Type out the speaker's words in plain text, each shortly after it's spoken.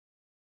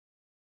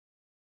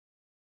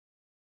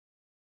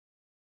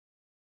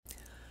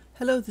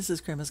Hello, this is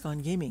Grandma's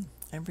Gone Gaming.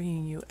 I'm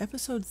bringing you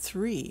episode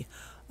 3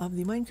 of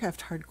the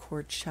Minecraft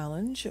Hardcore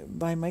Challenge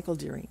by Michael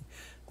Deering.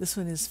 This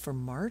one is for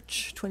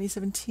March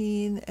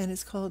 2017 and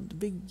it's called The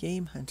Big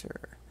Game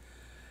Hunter.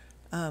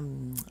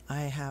 I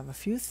have a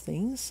few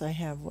things. I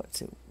have,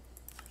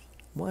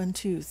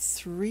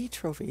 3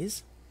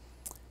 trophies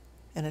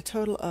and a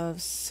total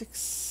of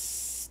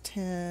 6,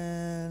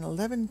 10,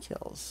 11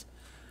 kills,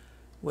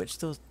 which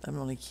those I'm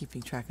only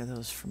keeping track of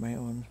those for my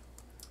own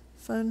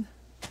fun.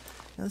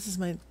 Now this is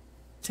my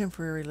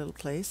temporary little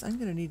place. I'm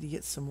going to need to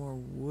get some more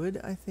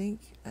wood, I think.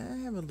 I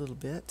have a little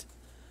bit.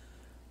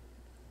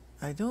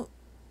 I don't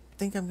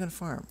think I'm going to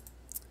farm.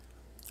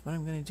 What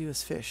I'm going to do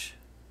is fish.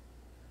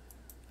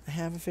 I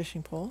have a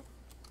fishing pole.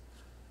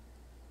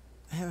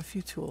 I have a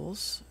few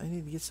tools. I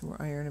need to get some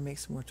more iron and make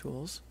some more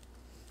tools.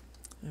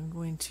 I'm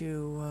going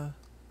to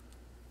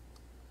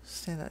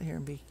stand out here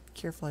and be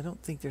careful. I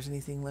don't think there's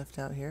anything left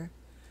out here.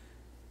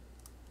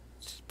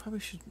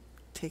 Probably should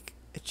take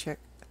a check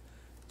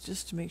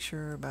just to make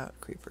sure about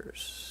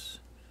creepers.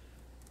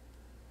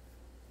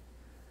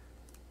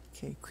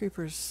 Okay,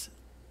 creeper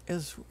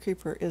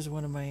is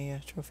one of my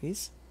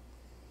trophies.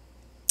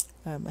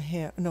 I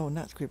have, no,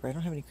 not creeper. I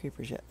don't have any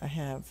creepers yet. I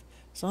have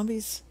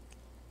zombies,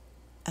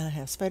 and I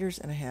have spiders,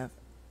 and I have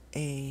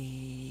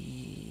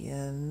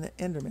an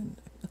Enderman.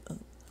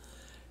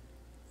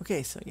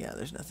 Okay, so yeah,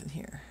 there's nothing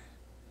here.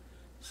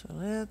 So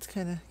let's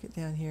kind of get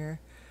down here.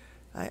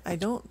 I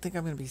don't think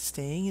I'm going to be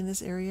staying in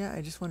this area.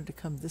 I just wanted to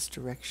come this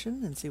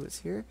direction and see what's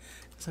here,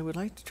 because I would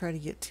like to try to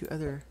get to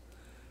other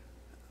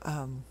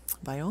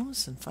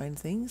biomes and find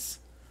things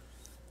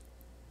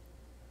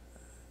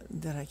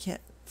that I can't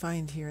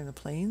find here in the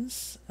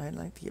plains. I'd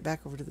like to get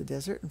back over to the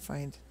desert and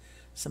find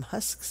some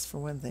husks for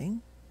one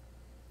thing.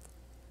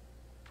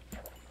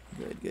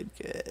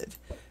 Good.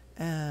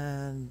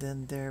 And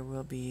then there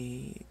will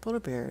be polar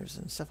bears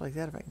and stuff like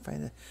that if I can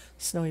find a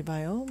snowy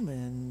biome.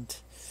 And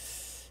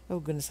oh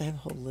goodness, I have a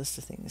whole list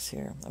of things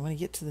here. I want to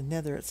get to the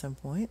nether at some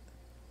point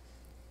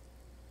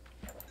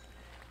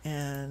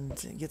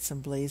and get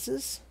some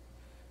blazes,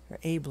 or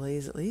a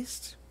blaze at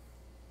least.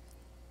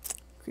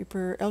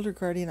 Creeper, Elder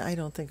Guardian, I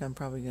don't think I'm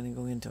probably going to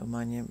go into a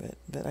monument,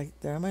 but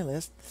they're on my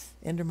list.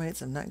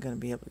 Endermites, I'm not going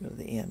to be able to go to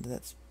the end.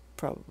 That's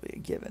probably a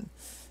given.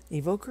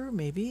 Evoker,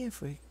 maybe,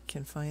 if we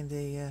can find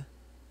a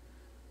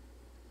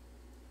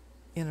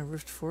in a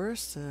rift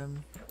forest,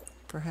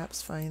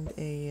 perhaps find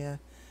a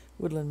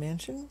woodland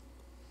mansion.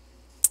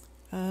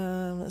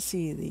 Let's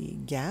see, the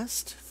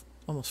Ghast,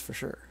 almost for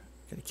sure.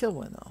 Gotta kill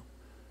one though.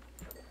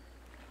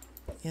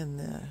 In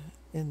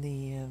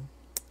the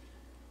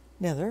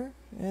nether,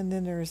 and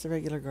then there's the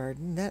regular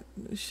garden. That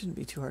shouldn't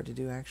be too hard to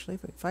do actually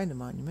if we can find a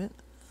monument.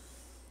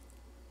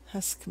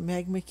 Husk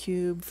Magma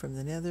cube from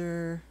the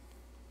nether.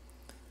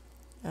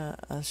 A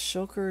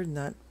Shulker,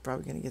 not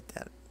probably gonna get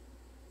that.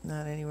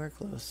 Not anywhere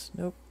close.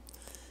 Nope.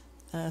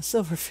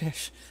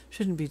 Silverfish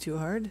shouldn't be too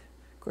hard.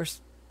 Of course,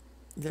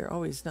 they're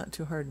always not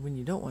too hard when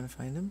you don't want to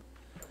find them.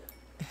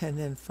 And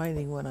then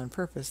finding one on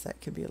purpose,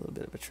 that could be a little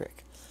bit of a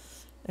trick.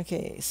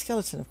 Okay,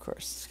 skeleton, of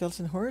course.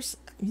 Skeleton horse.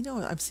 You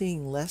know, I'm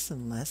seeing less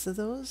and less of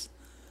those.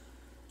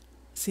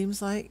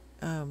 Seems like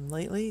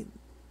lately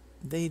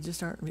they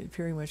just aren't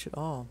appearing much at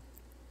all.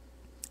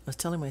 I was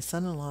telling my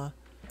son-in-law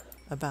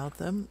about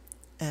them,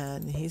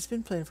 and he's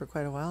been playing for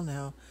quite a while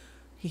now.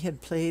 He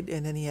had played,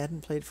 and then he hadn't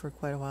played for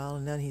quite a while,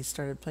 and then he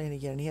started playing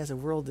again. And he has a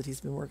world that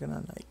he's been working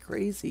on like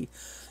crazy.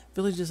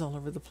 Villages all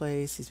over the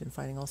place. He's been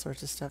finding all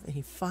sorts of stuff. And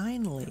he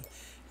finally,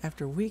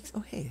 after weeks...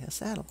 Oh, hey, a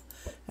saddle.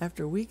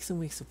 After weeks and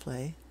weeks of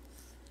play,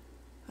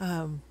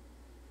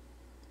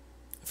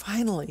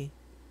 finally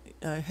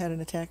had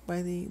an attack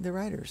by the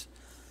riders.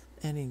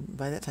 And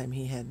by that time,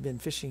 he had been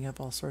fishing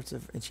up all sorts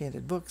of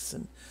enchanted books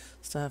and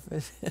stuff.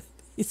 And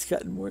he's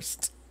gotten more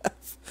stuff.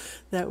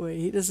 That way,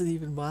 he doesn't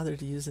even bother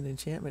to use an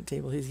enchantment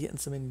table. He's getting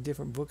so many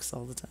different books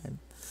all the time.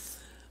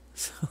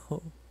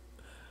 So,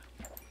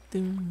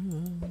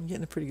 I'm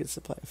getting a pretty good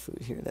supply of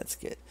food here. That's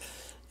good.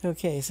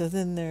 Okay, so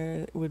then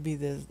there would be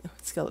the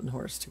skeleton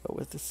horse to go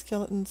with the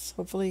skeletons.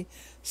 Hopefully,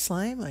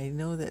 slime. I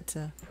know that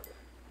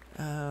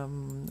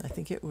I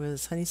think it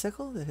was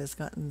honeysuckle that has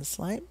gotten the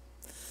slime.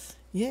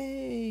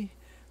 Yay!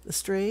 The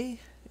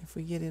stray. If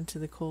we get into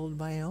the cold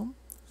biome,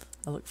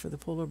 I'll look for the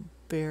polar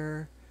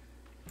bear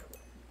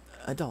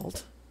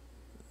adult.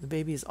 The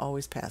baby is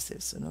always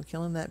passive, so no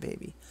killing that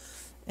baby.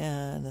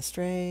 And the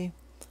stray.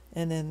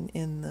 And then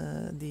in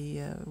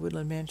the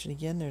woodland mansion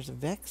again, there's a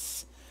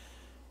Vex.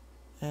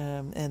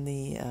 And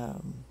the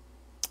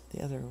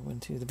other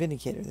one too, the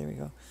Vindicator, there we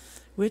go.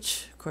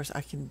 Which, of course,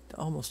 I can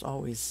almost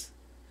always,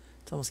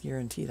 it's almost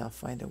guaranteed I'll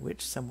find a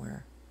witch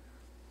somewhere.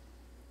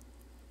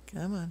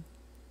 Come on.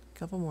 A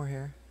couple more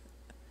here.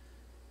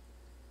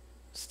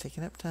 It's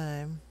taking up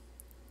time.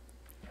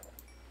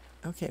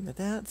 Okay, but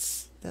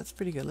that's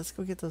pretty good. Let's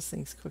go get those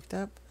things cooked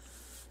up.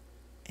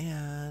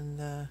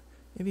 And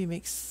maybe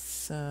make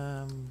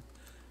some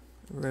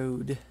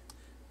road.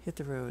 Hit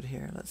the road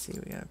here. Let's see,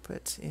 we gotta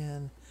put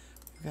in...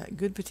 We've got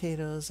good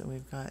potatoes, and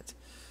we've got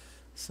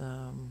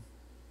some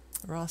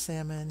raw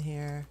salmon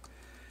here.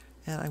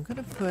 And I'm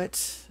going to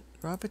put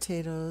raw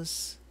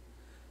potatoes.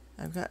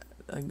 I've got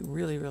a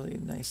really, really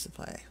nice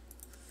supply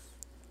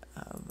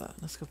of,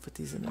 let's go put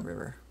these in the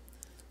river,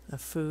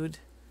 of food.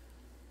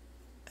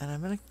 And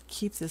I'm going to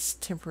keep this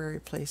temporary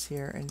place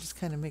here and just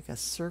kind of make a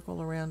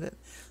circle around it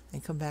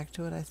and come back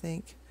to it, I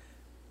think.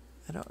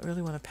 I don't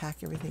really want to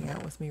pack everything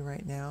out with me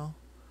right now.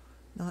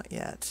 Not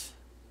yet.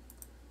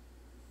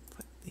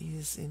 Put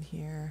these in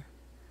here.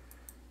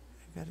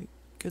 I've got a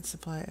good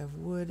supply of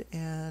wood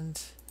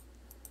and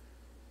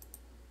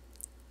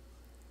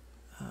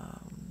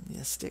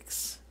yeah,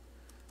 sticks.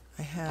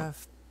 I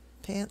have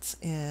pants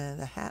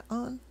and a hat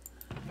on.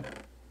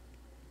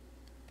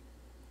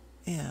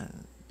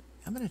 And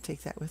I'm going to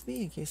take that with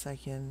me in case I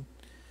can,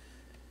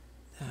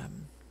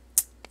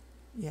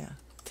 yeah,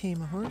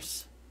 tame a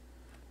horse.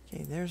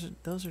 Okay,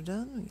 those are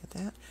done. We get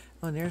that.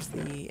 Oh, and there's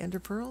the ender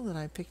pearl that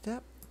I picked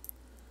up.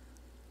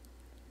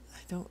 I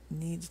don't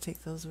need to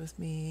take those with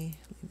me.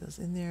 Leave those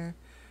in there.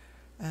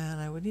 And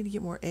I would need to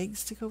get more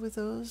eggs to go with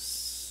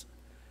those.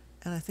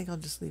 And I think I'll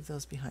just leave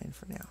those behind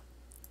for now.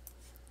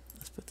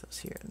 Let's put those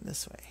here in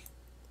this way.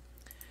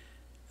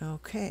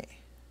 Okay.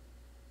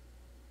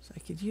 So I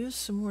could use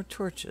some more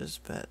torches,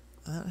 but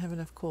I don't have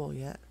enough coal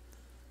yet.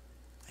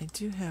 I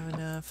do have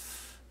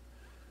enough.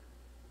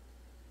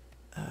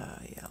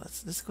 Yeah,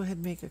 let's go ahead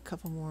and make a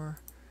couple more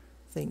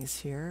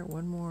things here.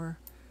 One more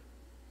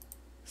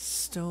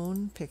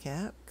stone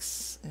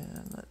pickaxe,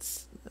 and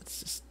let's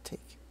just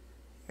take.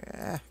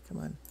 Come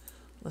on,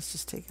 let's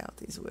just take out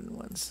these wooden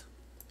ones.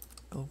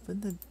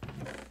 Open the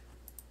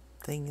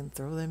thing and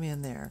throw them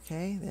in there.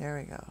 Okay, there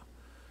we go.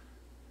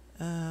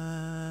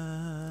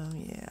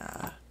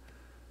 Yeah,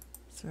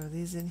 throw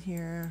these in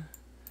here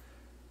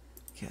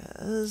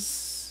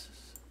because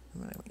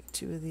I'm gonna make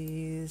 2 of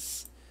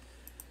these.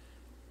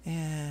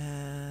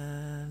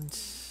 And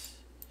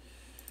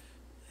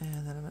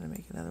then I'm going to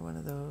make another one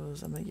of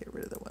those. I'm going to get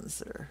rid of the ones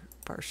that are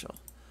partial.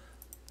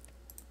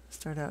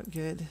 Start out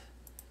good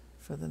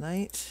for the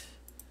night.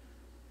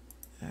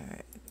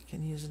 Alright, we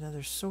can use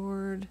another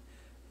sword,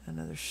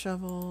 another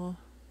shovel.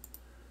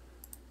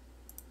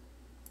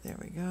 There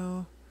we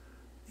go.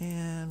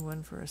 And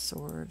one for a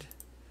sword,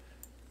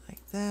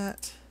 like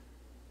that.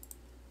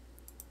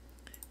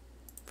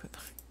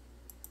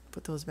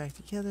 Put those back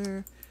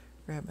together.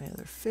 Grab my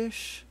other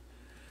fish.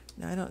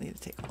 Now I don't need to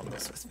take all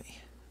those with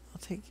me.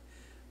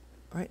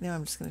 Right now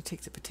I'm just going to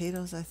take the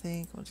potatoes, I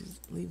think. I'll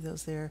just leave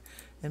those there.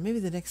 And maybe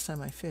the next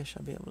time I fish,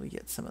 I'll be able to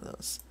get some of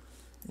those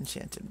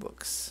enchanted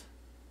books.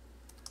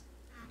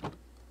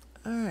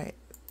 Alright.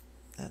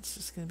 That's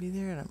just going to be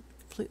there. And I'm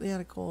completely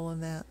out of coal in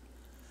that.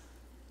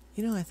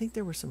 You know, I think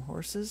there were some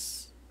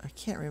horses. I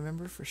can't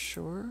remember for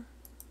sure.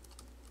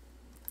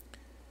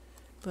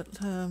 But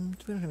we don't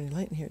have any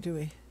light in here, do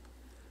we?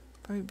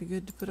 Probably be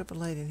good to put up a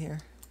light in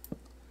here,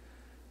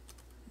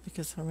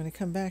 because if I'm going to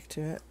come back to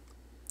it,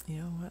 you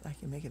know what, I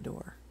can make a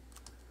door.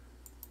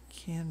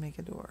 Can make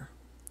a door.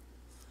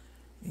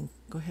 And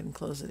go ahead and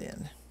close it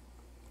in.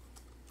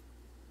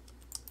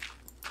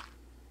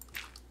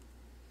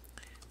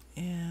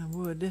 And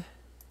wood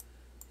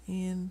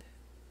and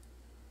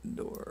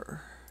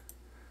door.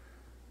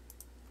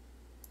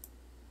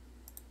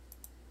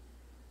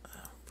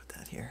 Put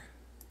that here.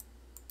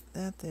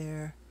 That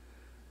there.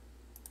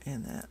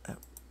 And that up.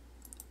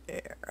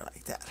 There,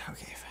 like that.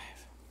 Okay,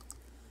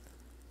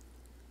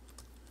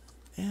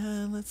 5.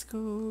 And let's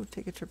go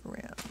take a trip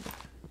around.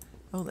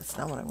 Oh, that's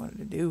not what I wanted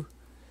to do.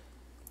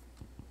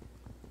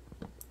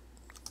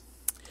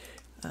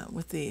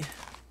 With the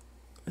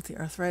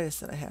arthritis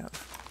that I have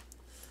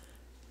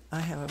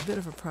a bit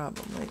of a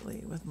problem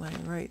lately with my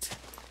right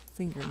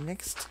finger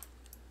next.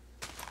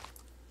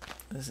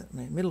 What is it?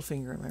 My middle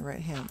finger in my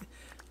right hand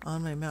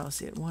on my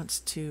mouse. It wants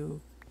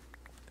to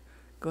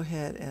go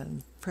ahead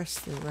and press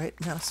the right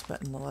mouse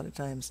button a lot of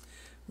times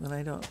when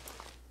I don't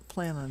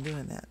plan on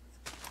doing that.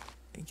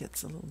 It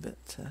gets a little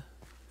bit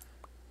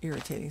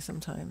irritating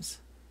sometimes.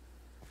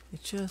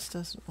 It just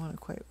doesn't want to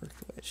quite work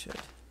the way it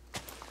should.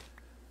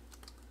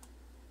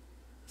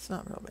 It's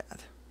not real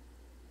bad.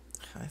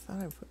 I thought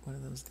I put one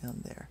of those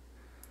down there.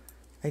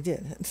 I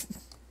did.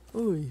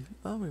 Ooh,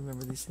 I'll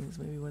remember these things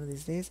maybe one of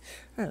these days.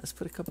 All right, let's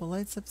put a couple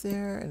lights up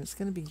there, and it's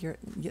going to be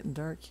getting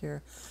dark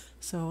here.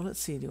 So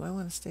let's see, do I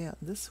want to stay out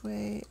this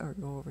way or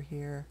go over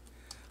here?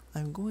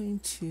 I'm going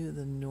to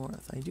the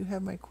north. I do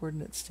have my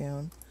coordinates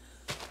down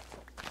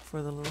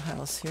for the little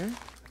house here.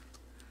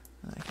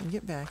 I can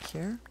get back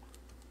here.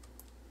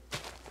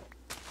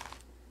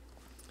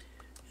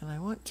 And I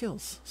want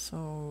kills.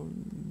 So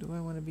do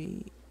I want to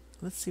be...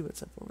 Let's see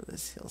what's up over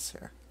these hills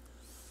here.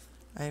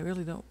 I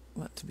really don't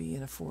want to be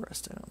in a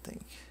forest, I don't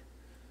think.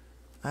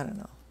 I don't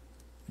know.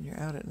 When you're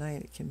out at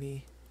night, it can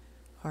be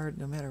hard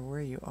no matter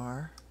where you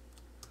are.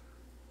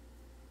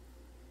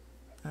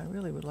 I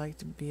really would like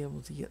to be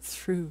able to get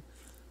through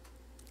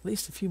at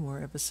least a few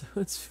more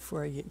episodes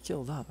before I get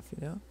killed off,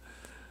 you know?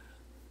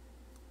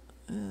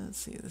 Let's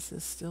see, this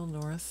is still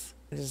north.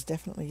 It is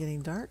definitely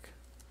getting dark.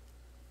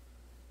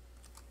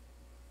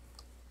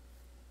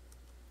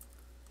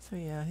 So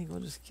yeah, I think we'll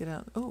just get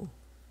out. Oh,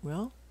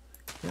 well,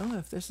 you know,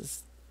 if this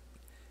is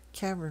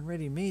cavern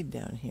ready-made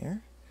down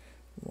here.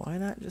 Why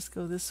not just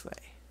go this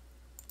way?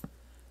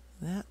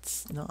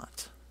 That's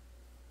not.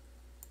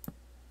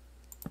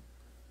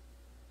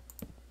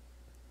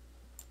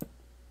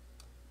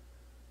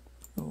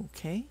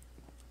 Okay.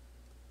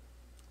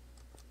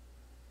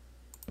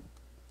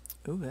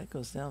 Ooh, that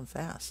goes down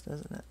fast,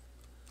 doesn't it?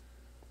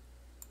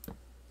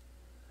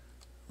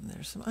 And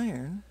there's some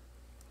iron.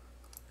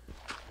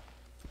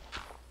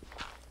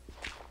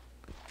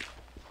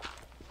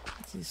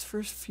 These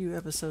first few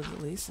episodes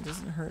at least, it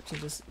doesn't hurt to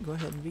just go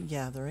ahead and be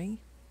gathering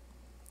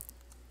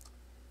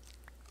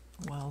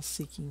while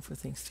seeking for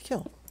things to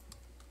kill.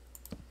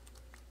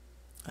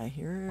 I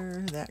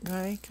hear that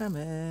guy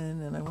coming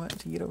and I want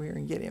to get over here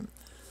and get him.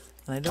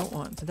 And I don't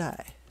want to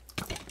die.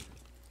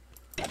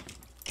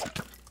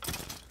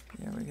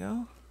 There we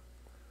go.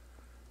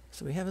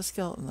 So we have a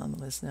skeleton on the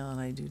list now,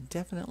 and I do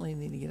definitely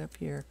need to get up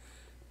here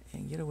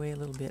and get away a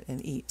little bit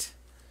and eat.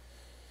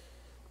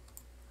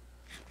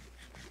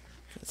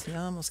 Because he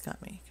almost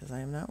got me, because I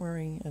am not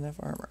wearing enough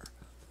armor.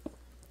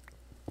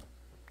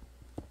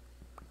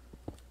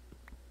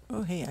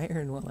 Oh, hey,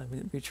 iron while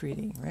I'm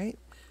retreating, right?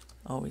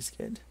 Always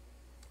good.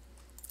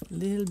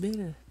 Little bit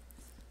of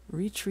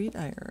retreat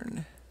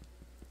iron.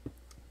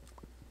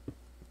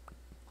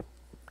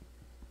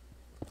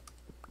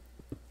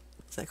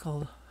 Is that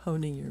called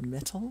honing your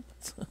metal?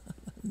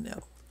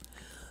 No.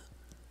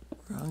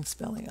 Wrong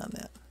spelling on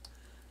that.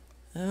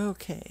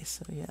 Okay,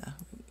 so yeah,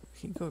 we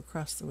can go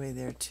across the way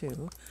there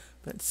too.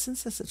 But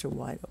since that's such a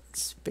wide open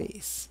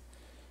space,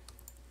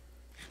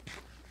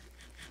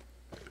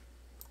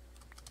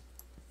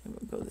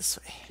 we'll go this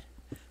way.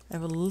 I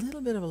have a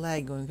little bit of a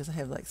lag going because I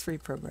have like 3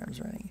 programs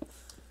running.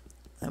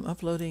 I'm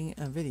uploading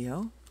a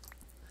video,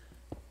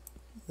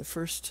 the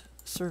first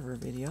server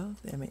video,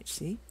 the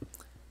MHC,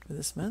 for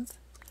this month.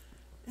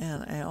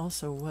 And I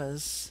also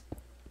was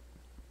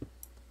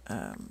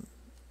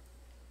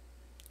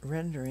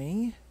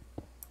rendering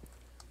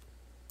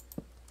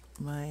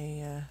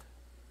my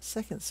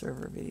second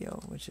server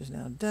video, which is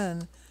now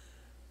done,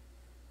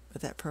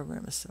 but that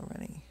program is still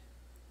running.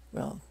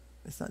 Well,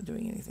 it's not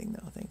doing anything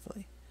though,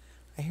 thankfully.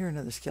 I hear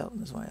another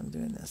skeleton is why I'm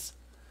doing this.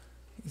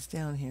 He's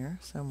down here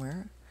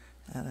somewhere,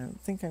 and I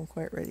don't think I'm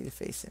quite ready to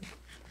face him.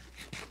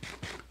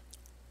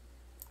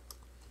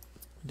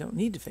 I don't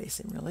need to face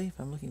him, really, if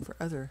I'm looking for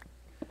other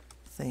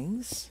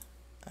things.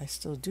 I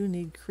still do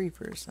need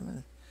creepers. I'm going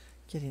to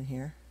get in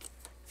here.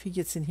 If he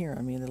gets in here,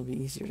 I mean, it'll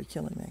be easier to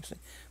kill him, actually.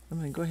 I'm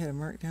going to go ahead and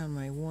mark down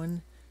my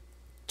 1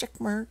 check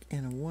mark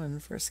and a 1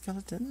 for a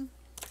skeleton.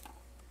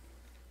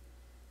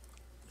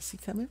 Is he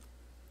coming?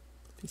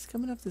 If he's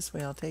coming up this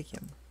way, I'll take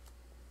him.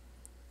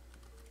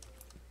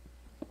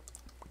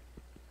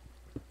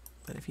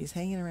 But if he's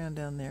hanging around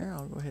down there,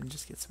 I'll go ahead and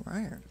just get some more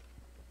iron.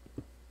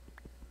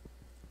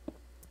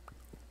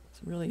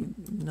 It's really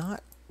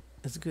not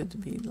as good to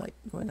be like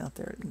going out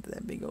there into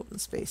that big open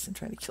space and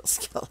trying to kill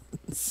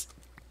skeletons.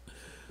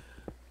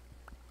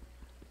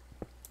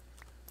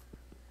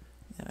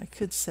 Now I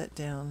could set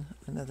down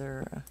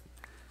another,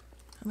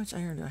 how much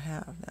iron do I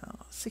have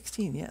now?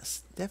 16,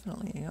 yes,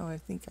 definitely. You know, I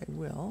think I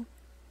will.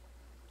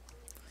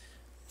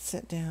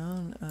 Set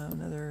down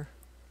another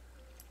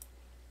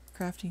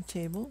crafting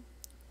table.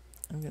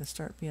 I'm going to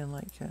start being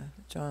like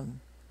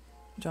John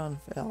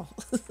Fell.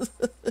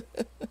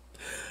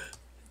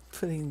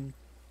 Putting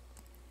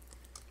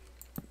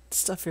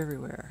stuff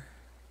everywhere.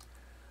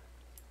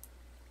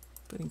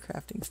 Putting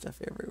crafting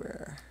stuff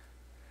everywhere.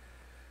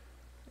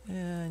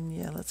 And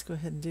yeah, let's go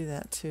ahead and do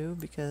that too,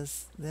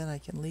 because then I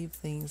can leave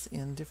things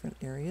in different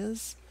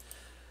areas.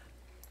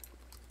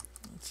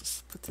 Let's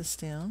just put this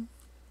down,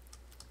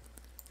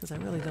 because I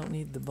really don't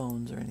need the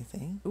bones or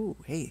anything. Ooh,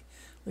 hey,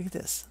 look at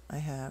this. I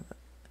have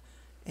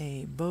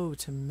a bow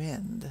to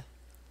mend.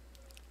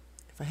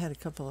 If I had a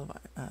couple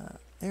of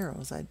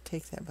arrows, I'd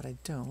take that, but I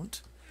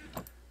don't.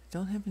 I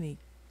don't have any.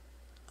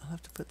 I'll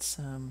have to put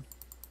some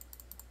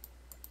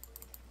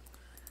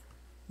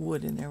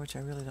wood in there, which I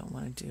really don't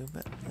want to do,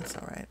 but that's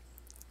all right.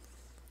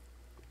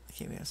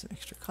 Okay, we have some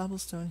extra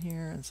cobblestone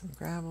here and some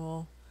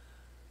gravel.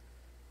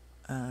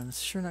 I'm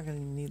sure not going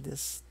to need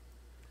this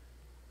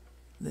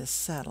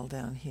saddle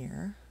down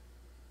here.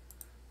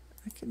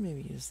 I could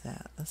maybe use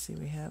that. Let's see,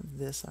 we have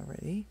this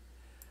already.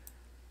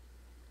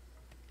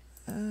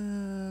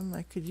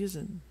 I could use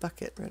a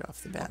bucket right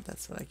off the bat.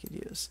 That's what I could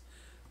use,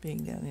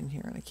 being down in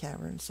here in a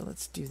cavern. So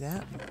let's do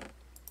that.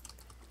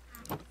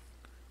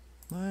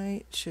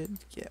 Should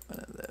get one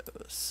of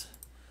those.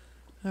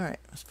 All right,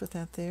 let's put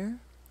that there.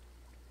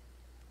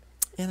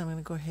 And I'm going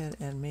to go ahead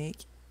and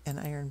make an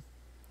iron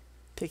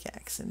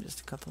pickaxe in just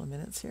a couple of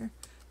minutes here.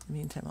 In the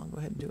meantime, I'll go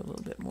ahead and do a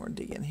little bit more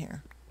digging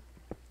here.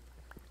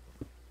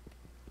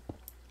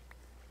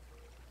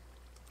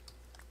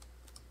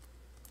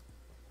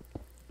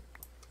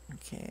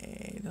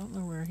 Okay, don't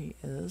know where he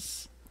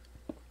is.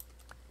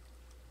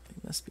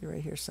 He must be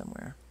right here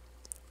somewhere.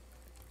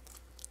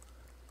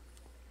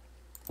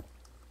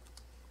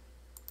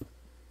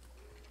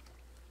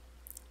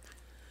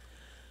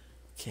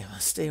 Okay, I'll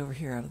stay over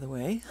here out of the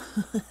way.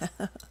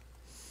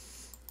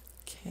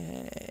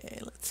 Okay,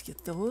 let's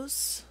get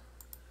those.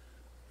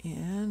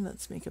 And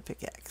let's make a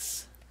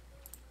pickaxe.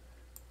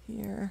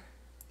 Here.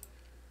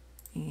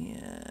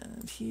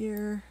 And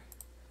here.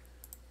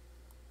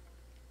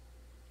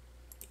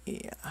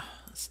 Yeah,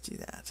 let's do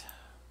that.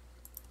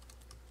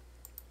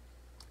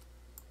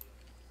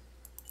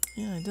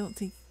 Yeah, I don't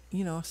think,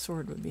 you know, a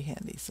sword would be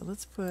handy. So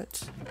let's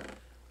put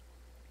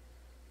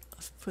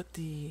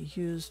the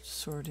used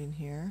sword in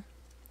here.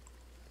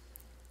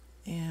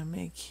 And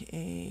make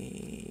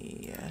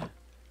an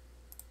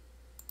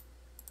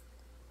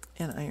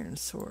iron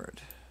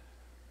sword.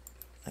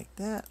 Like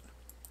that.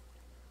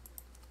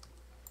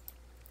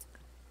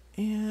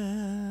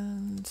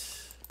 And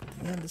put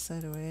the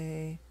andesite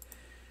away.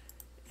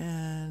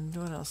 And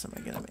what else am I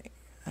going to make?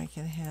 I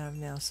can have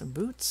now some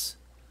boots.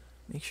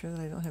 Make sure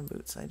that I don't have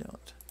boots. I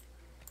don't.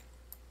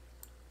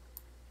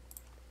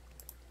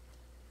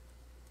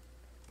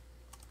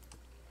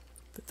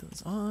 Put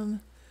those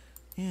on.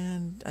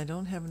 And I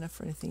don't have enough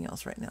for anything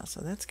else right now,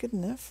 so that's good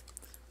enough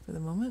for the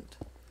moment.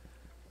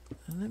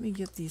 And let me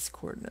get these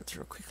coordinates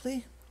real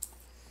quickly.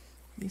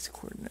 These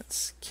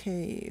coordinates.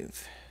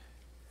 Cave.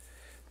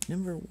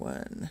 Number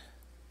 1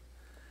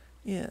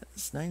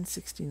 is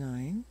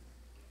 969.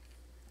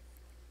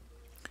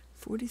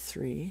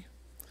 43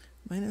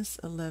 minus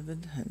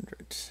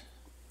 1100.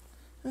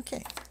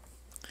 Okay.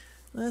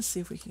 Let's see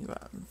if we can go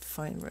out and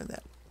find where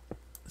that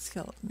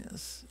skeleton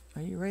is.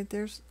 Are you right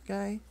there,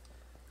 guy?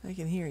 I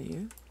can hear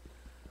you.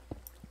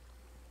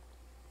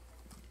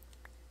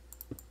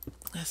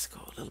 Let's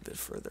go a little bit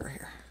further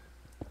here.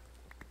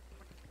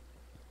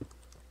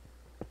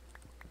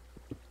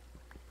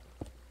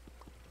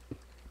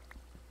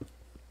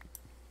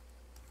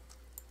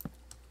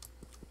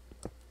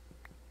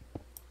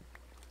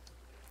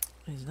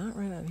 He's not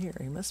right out here.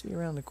 He must be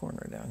around the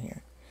corner down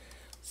here.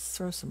 Let's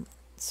throw some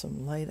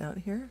light out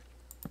here.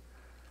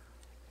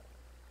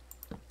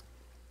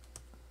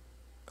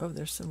 Oh,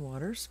 there's some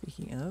water.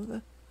 Speaking of,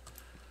 let's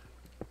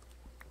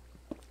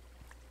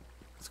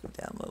go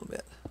down a little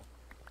bit.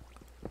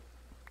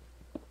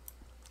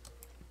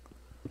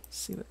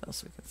 See what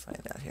else we can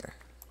find out here.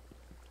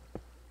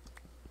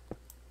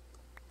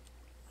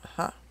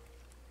 Aha!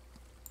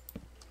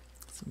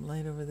 Some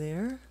light over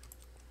there.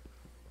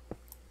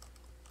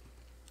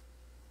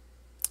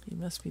 He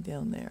must be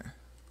down there.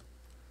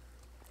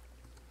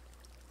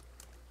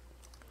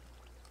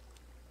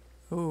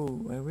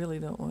 Oh, I really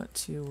don't want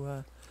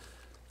to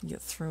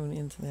get thrown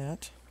into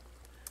that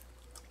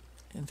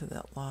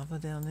lava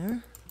down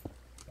there.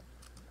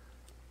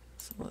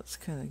 So let's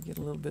kind of get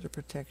a little bit of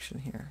protection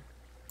here.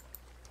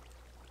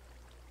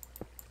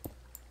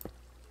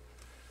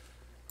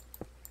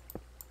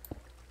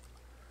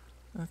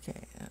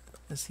 Okay,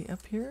 is he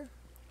up here?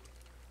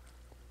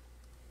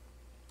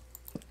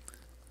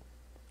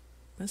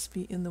 Must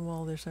be in the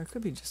wall there, so it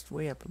could be just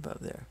way up above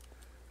there.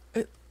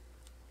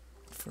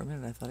 For a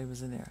minute I thought he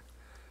was in there.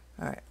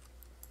 Alright,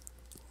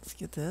 let's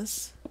get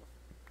this.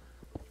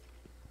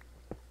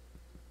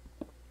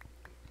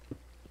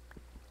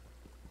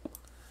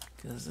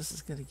 Because this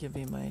is going to give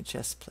me my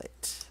chest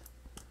plate.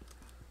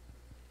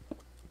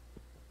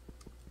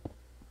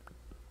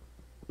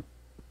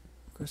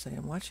 Of course, I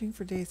am watching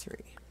for day 3.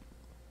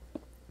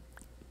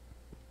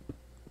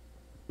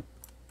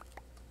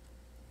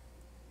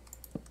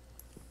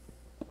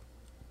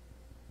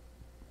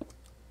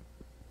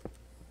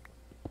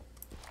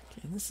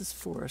 This is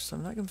forest, so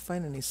I'm not going to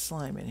find any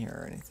slime in here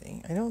or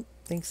anything. I don't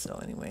think so,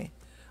 anyway.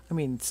 I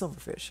mean,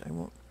 silverfish. I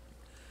won't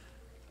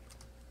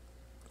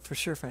for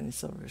sure find any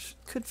silverfish.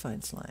 Could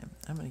find slime.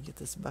 I'm going to get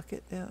this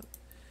bucket out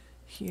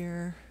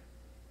here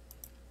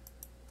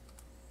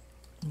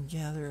and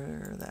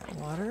gather that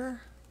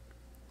water.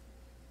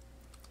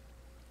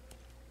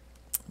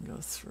 Go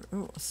through.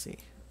 Oh, let's see.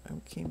 I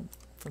came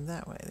from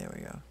that way. There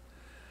we go.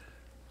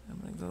 I'm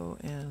going to go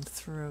and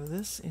throw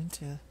this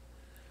into...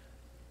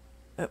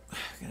 Oh,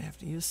 I'm going to have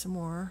to use some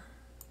more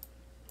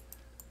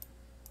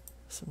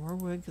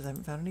wood because I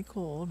haven't found any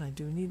coal, and I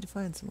do need to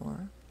find some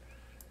more.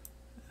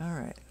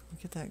 Alright, we'll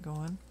get that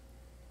going.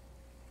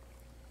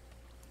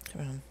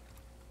 Come on.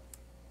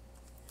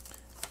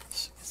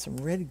 Some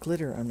red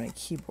glitter on my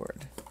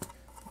keyboard.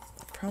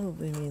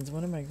 Probably means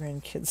one of my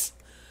grandkids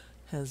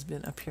has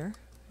been up here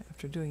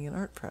after doing an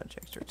art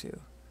project or two.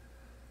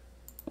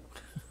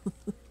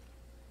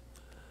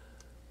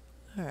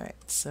 Alright,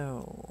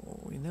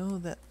 so we know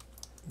that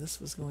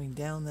this was going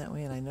down that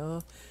way, and I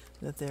know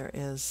that there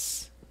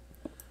is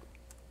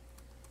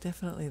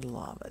definitely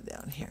lava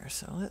down here.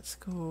 So let's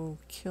go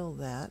kill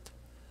that.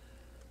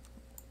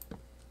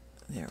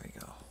 There we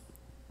go.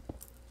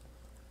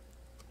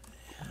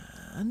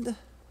 And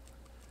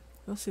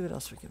we'll see what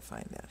else we can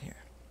find out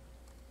here.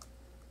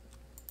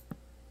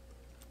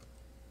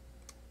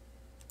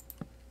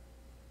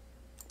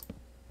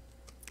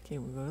 Okay,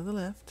 we'll go to the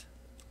left.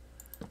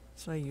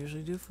 That's what I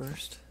usually do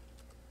first.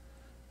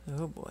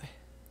 Oh boy.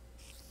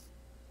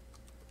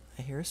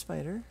 I hear a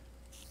spider.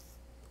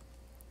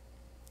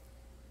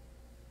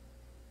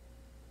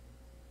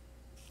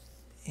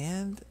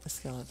 And a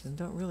skeleton.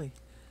 Don't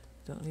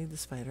need the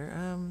spider.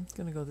 I'm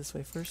gonna go this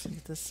way first and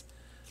get this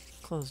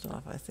closed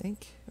off, I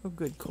think. Oh,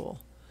 good coal.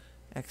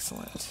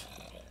 Excellent.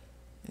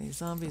 Any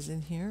zombies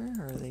in here?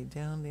 Or are they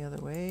down the other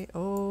way?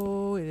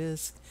 Oh, it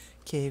is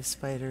cave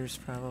spiders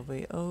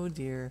probably. Oh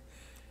dear.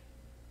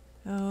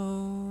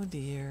 Oh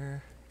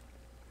dear.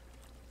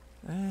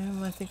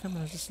 I think I'm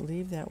going to just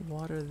leave that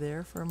water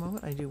there for a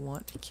moment. I do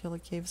want to kill a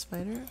cave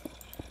spider,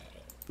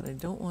 but I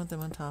don't want them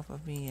on top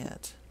of me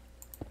yet.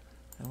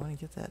 I want to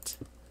get that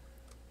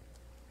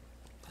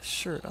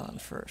shirt on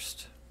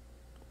first.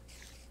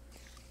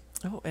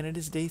 Oh, and it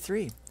is day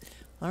 3.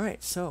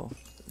 Alright, so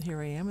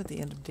here I am at the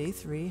end of day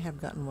 3. Have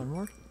gotten one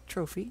more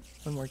trophy.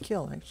 One more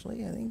kill,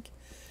 actually, I think.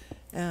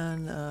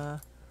 And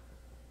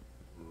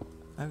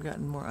I've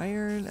gotten more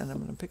iron, and I'm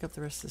going to pick up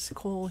the rest of this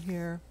coal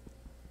here.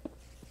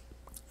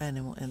 And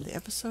then we'll end the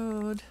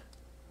episode.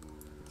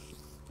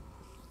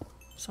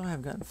 So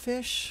I've gotten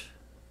fish.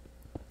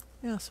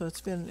 Yeah, so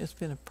it's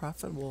been a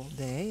profitable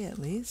day at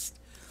least.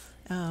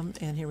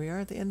 And here we are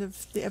at the end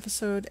of the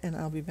episode, and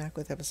I'll be back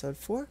with episode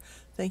 4.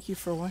 Thank you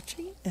for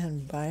watching,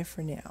 and bye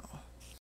for now.